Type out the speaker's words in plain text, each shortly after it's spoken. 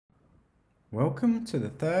Welcome to the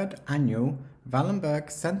third annual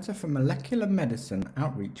Wallenberg Center for Molecular Medicine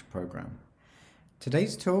Outreach Program.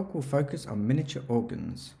 Today's talk will focus on miniature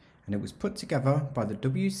organs, and it was put together by the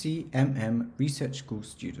WCMM Research School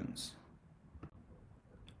students.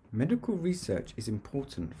 Medical research is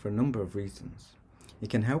important for a number of reasons. It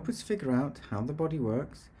can help us figure out how the body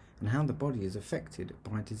works and how the body is affected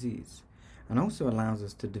by disease, and also allows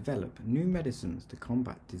us to develop new medicines to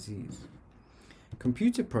combat disease.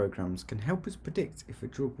 Computer programs can help us predict if a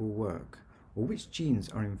drug will work or which genes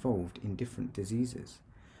are involved in different diseases.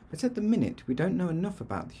 But at the minute, we don't know enough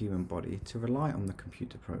about the human body to rely on the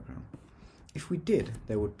computer program. If we did,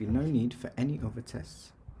 there would be no need for any other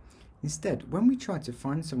tests. Instead, when we try to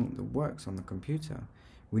find something that works on the computer,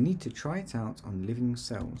 we need to try it out on living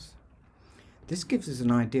cells. This gives us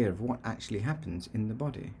an idea of what actually happens in the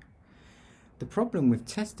body. The problem with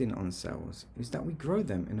testing on cells is that we grow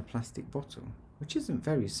them in a plastic bottle, which isn't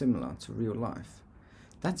very similar to real life.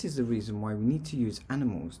 That is the reason why we need to use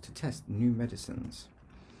animals to test new medicines.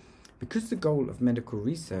 Because the goal of medical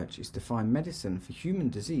research is to find medicine for human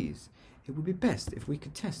disease, it would be best if we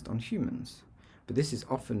could test on humans. But this is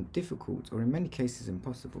often difficult or in many cases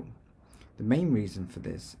impossible. The main reason for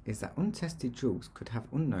this is that untested drugs could have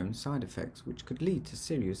unknown side effects which could lead to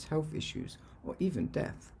serious health issues or even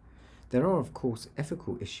death. There are of course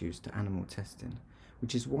ethical issues to animal testing,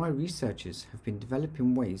 which is why researchers have been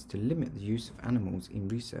developing ways to limit the use of animals in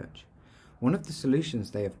research. One of the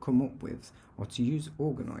solutions they have come up with are to use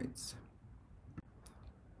organoids.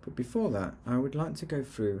 But before that, I would like to go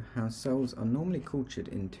through how cells are normally cultured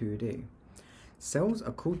in 2D. Cells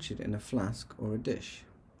are cultured in a flask or a dish,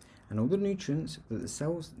 and all the nutrients that the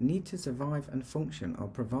cells need to survive and function are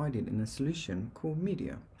provided in a solution called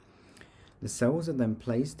media. The cells are then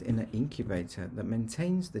placed in an incubator that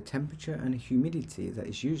maintains the temperature and humidity that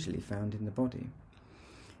is usually found in the body.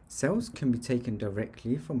 Cells can be taken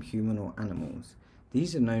directly from human or animals.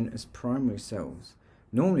 These are known as primary cells.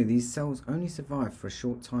 Normally these cells only survive for a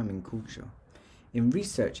short time in culture. In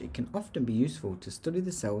research, it can often be useful to study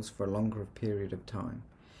the cells for a longer period of time.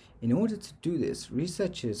 In order to do this,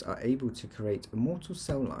 researchers are able to create immortal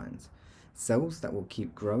cell lines, cells that will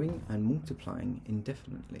keep growing and multiplying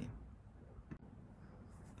indefinitely.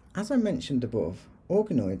 As I mentioned above,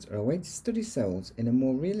 organoids are a way to study cells in a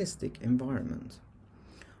more realistic environment.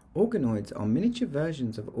 Organoids are miniature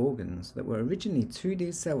versions of organs that were originally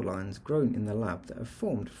 2D cell lines grown in the lab that have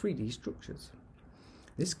formed 3D structures.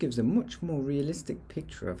 This gives a much more realistic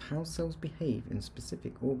picture of how cells behave in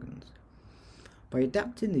specific organs. By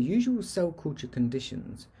adapting the usual cell culture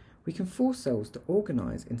conditions, we can force cells to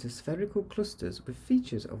organize into spherical clusters with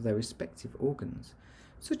features of their respective organs,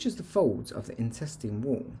 such as the folds of the intestine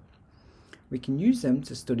wall. We can use them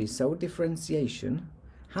to study cell differentiation,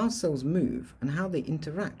 how cells move, and how they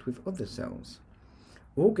interact with other cells.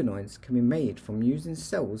 Organoids can be made from using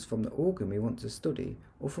cells from the organ we want to study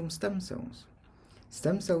or from stem cells.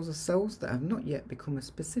 Stem cells are cells that have not yet become a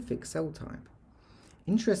specific cell type.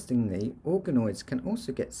 Interestingly, organoids can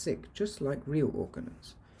also get sick just like real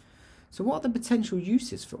organoids. So what are the potential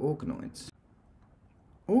uses for organoids?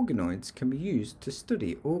 Organoids can be used to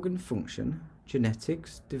study organ function,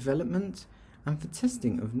 genetics, development, and for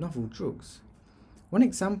testing of novel drugs. One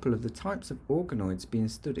example of the types of organoids being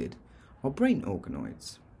studied are brain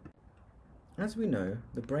organoids. As we know,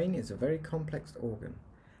 the brain is a very complex organ,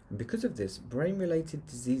 and because of this, brain-related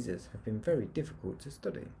diseases have been very difficult to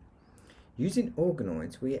study. Using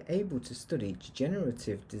organoids, we are able to study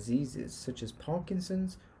degenerative diseases such as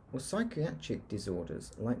Parkinson's or psychiatric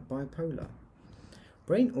disorders like bipolar.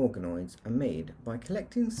 Brain organoids are made by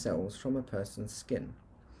collecting cells from a person's skin.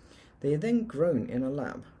 They are then grown in a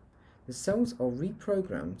lab. The cells are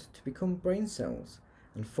reprogrammed to become brain cells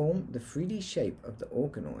and form the 3D shape of the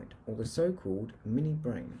organoid, or the so-called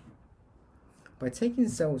mini-brain. By taking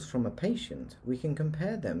cells from a patient, we can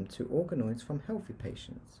compare them to organoids from healthy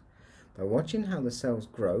patients. By watching how the cells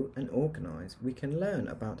grow and organize, we can learn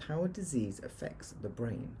about how a disease affects the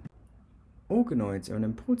brain. Organoids are an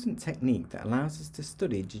important technique that allows us to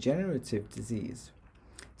study degenerative disease.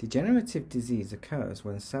 Degenerative disease occurs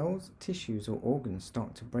when cells, tissues, or organs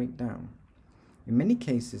start to break down. In many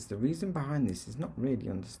cases, the reason behind this is not really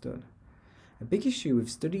understood. A big issue with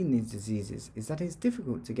studying these diseases is that it is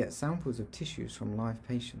difficult to get samples of tissues from live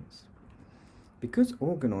patients. Because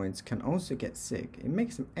organoids can also get sick, it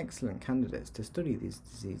makes them excellent candidates to study these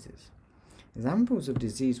diseases. Examples of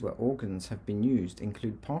disease where organs have been used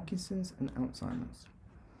include Parkinson's and Alzheimer's.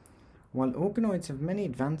 While organoids have many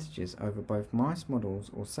advantages over both mice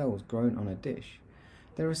models or cells grown on a dish,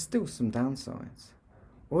 there are still some downsides.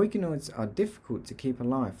 Organoids are difficult to keep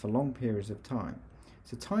alive for long periods of time,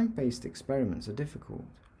 so time-based experiments are difficult.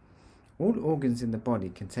 All organs in the body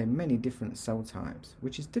contain many different cell types,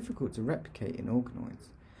 which is difficult to replicate in organoids.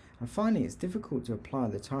 And finally, it's difficult to apply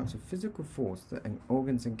the types of physical force that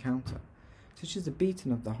organs encounter, such as the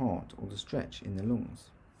beating of the heart or the stretch in the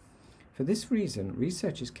lungs. For this reason,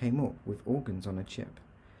 researchers came up with organs on a chip.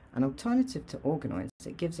 An alternative to organoids,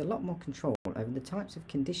 it gives a lot more control over the types of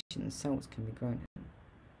conditions cells can be grown in.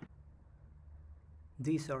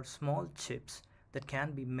 These are small chips that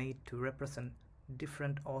can be made to represent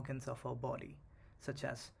different organs of our body, such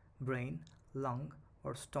as brain, lung,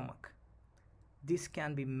 or stomach. These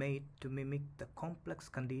can be made to mimic the complex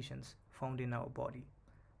conditions found in our body,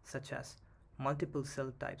 such as multiple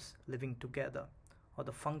cell types living together or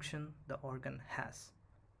the function the organ has.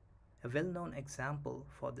 A well-known example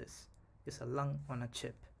for this is a lung on a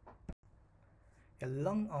chip. A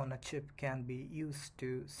lung on a chip can be used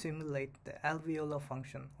to simulate the alveolar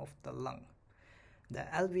function of the lung. The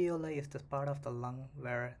alveoli is the part of the lung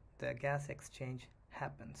where the gas exchange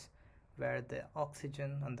happens, where the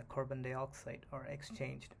oxygen and the carbon dioxide are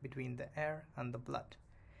exchanged between the air and the blood.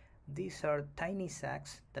 These are tiny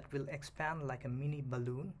sacs that will expand like a mini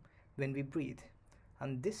balloon when we breathe,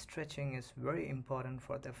 and this stretching is very important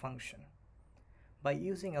for their function. By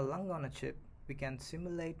using a lung on a chip, we can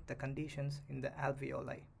simulate the conditions in the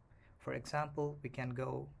alveoli. For example, we can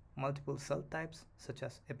go multiple cell types such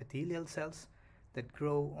as epithelial cells that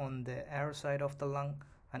grow on the air side of the lung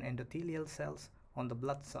and endothelial cells on the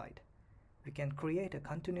blood side. We can create a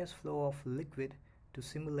continuous flow of liquid to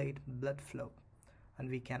simulate blood flow, and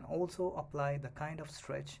we can also apply the kind of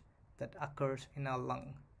stretch that occurs in our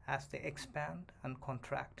lung as they expand and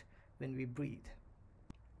contract when we breathe.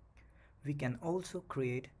 We can also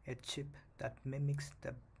create a chip that mimics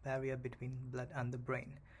the barrier between blood and the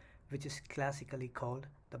brain, which is classically called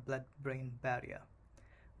the blood-brain barrier.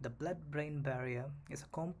 The blood-brain barrier is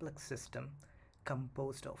a complex system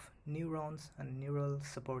composed of neurons and neural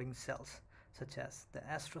supporting cells, such as the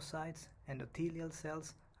astrocytes, endothelial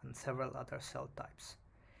cells, and several other cell types.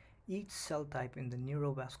 Each cell type in the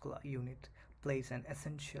neurovascular unit plays an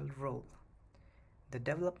essential role. The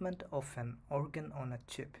development of an organ on a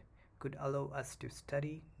chip could allow us to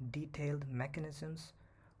study detailed mechanisms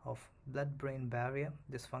of blood-brain barrier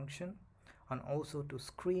dysfunction and also to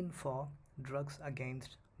screen for drugs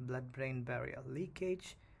against blood-brain barrier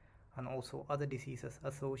leakage and also other diseases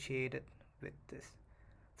associated with this,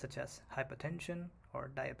 such as hypertension or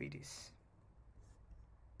diabetes.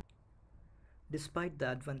 Despite the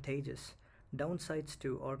advantages, downsides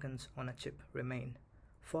to organs on a chip remain.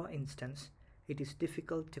 For instance, it is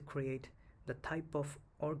difficult to create the type of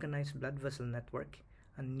organized blood vessel network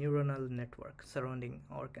and neuronal network surrounding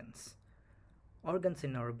organs. Organs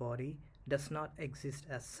in our body does not exist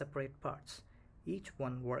as separate parts. Each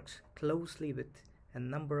one works closely with a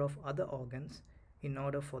number of other organs in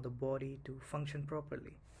order for the body to function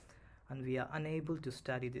properly, and we are unable to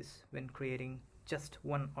study this when creating just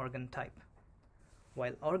one organ type.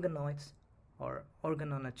 While organoids or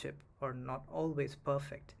organ on a chip are not always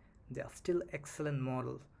perfect, they are still excellent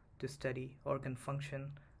models to study organ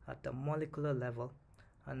function at the molecular level,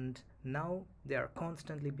 and now they are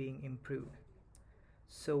constantly being improved.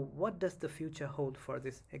 So what does the future hold for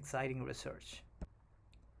this exciting research?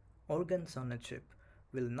 Organs on a chip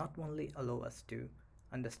will not only allow us to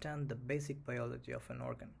understand the basic biology of an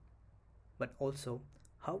organ, but also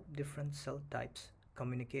how different cell types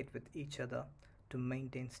communicate with each other to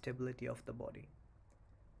maintain stability of the body.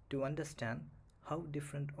 To understand how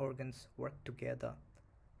different organs work together,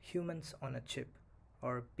 humans on a chip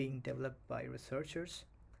are being developed by researchers.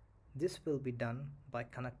 This will be done by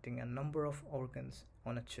connecting a number of organs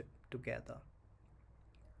on a chip together.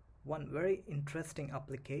 One very interesting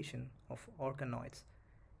application of organoids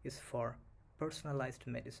is for personalized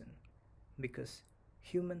medicine. Because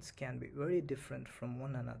humans can be very different from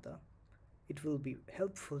one another, it will be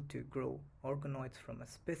helpful to grow organoids from a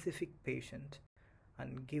specific patient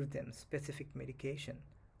and give them specific medication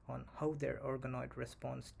on how their organoid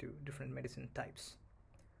responds to different medicine types.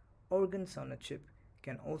 Organs on a chip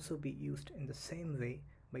can also be used in the same way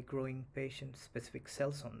by growing patient-specific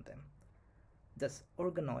cells on them. Thus,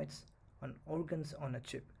 organoids and organs on a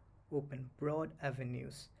chip open broad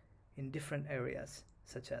avenues in different areas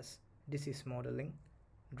such as disease modeling,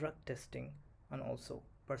 drug testing, and also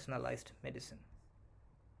personalized medicine.